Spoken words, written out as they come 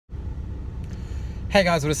Hey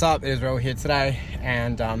guys, what is up? It is Ro here today,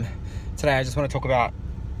 and today I just want to talk about,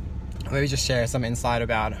 maybe just share some insight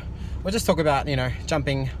about, or just talk about,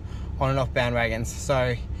 jumping on and off bandwagons. So,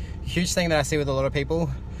 a huge thing that I see with a lot of people,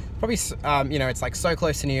 probably, it's like so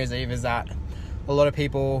close to New Year's Eve, is that a lot of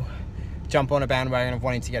people jump on a bandwagon of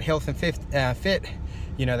wanting to get health and fit.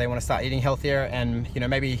 They want to start eating healthier, and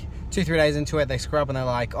maybe 2-3 days into it, they screw up and they're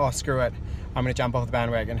like, oh, screw it, I'm going to jump off the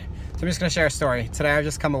bandwagon. So I'm just going to share a story. Today I've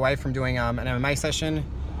just come away from doing an MMA session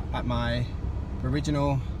at my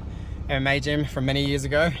original MMA gym from many years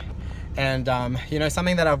ago. And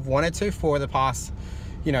something that I've wanted to for the past,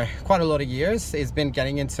 quite a lot of years is been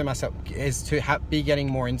getting into myself, is to be getting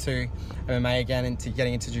more into MMA again, and to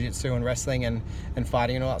getting into jiu-jitsu and wrestling and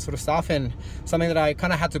fighting and all that sort of stuff. And something that I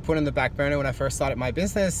kind of had to put in the back burner when I first started my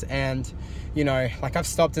business. And I've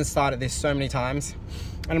stopped and started this so many times,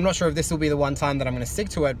 and I'm not sure if this will be the one time that I'm going to stick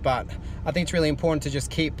to it, but I think it's really important to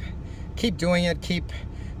just keep doing it, keep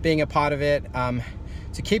being a part of it,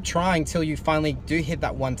 to keep trying till you finally do hit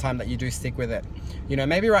that one time that you do stick with it.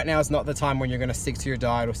 Maybe right now is not the time when you're going to stick to your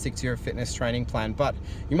diet or stick to your fitness training plan, but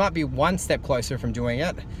you might be one step closer from doing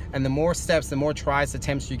it. And the more steps, the more tries,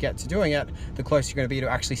 attempts you get to doing it, the closer you're going to be to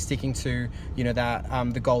actually sticking to,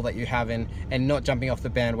 the goal that you have, and not jumping off the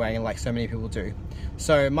bandwagon like so many people do.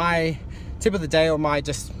 So my tip of the day, or my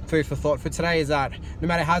just food for thought for today, is that no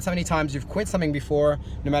matter how many times you've quit something before,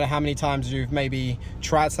 no matter how many times you've maybe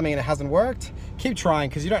tried something and it hasn't worked, keep trying,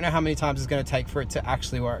 because you don't know how many times it's going to take for it to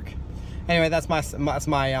actually work. Anyway, that's my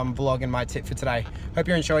vlog and my tip for today. Hope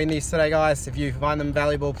you're enjoying these today, guys. If you find them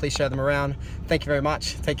valuable, please share them around. Thank you very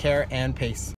much. Take care and peace.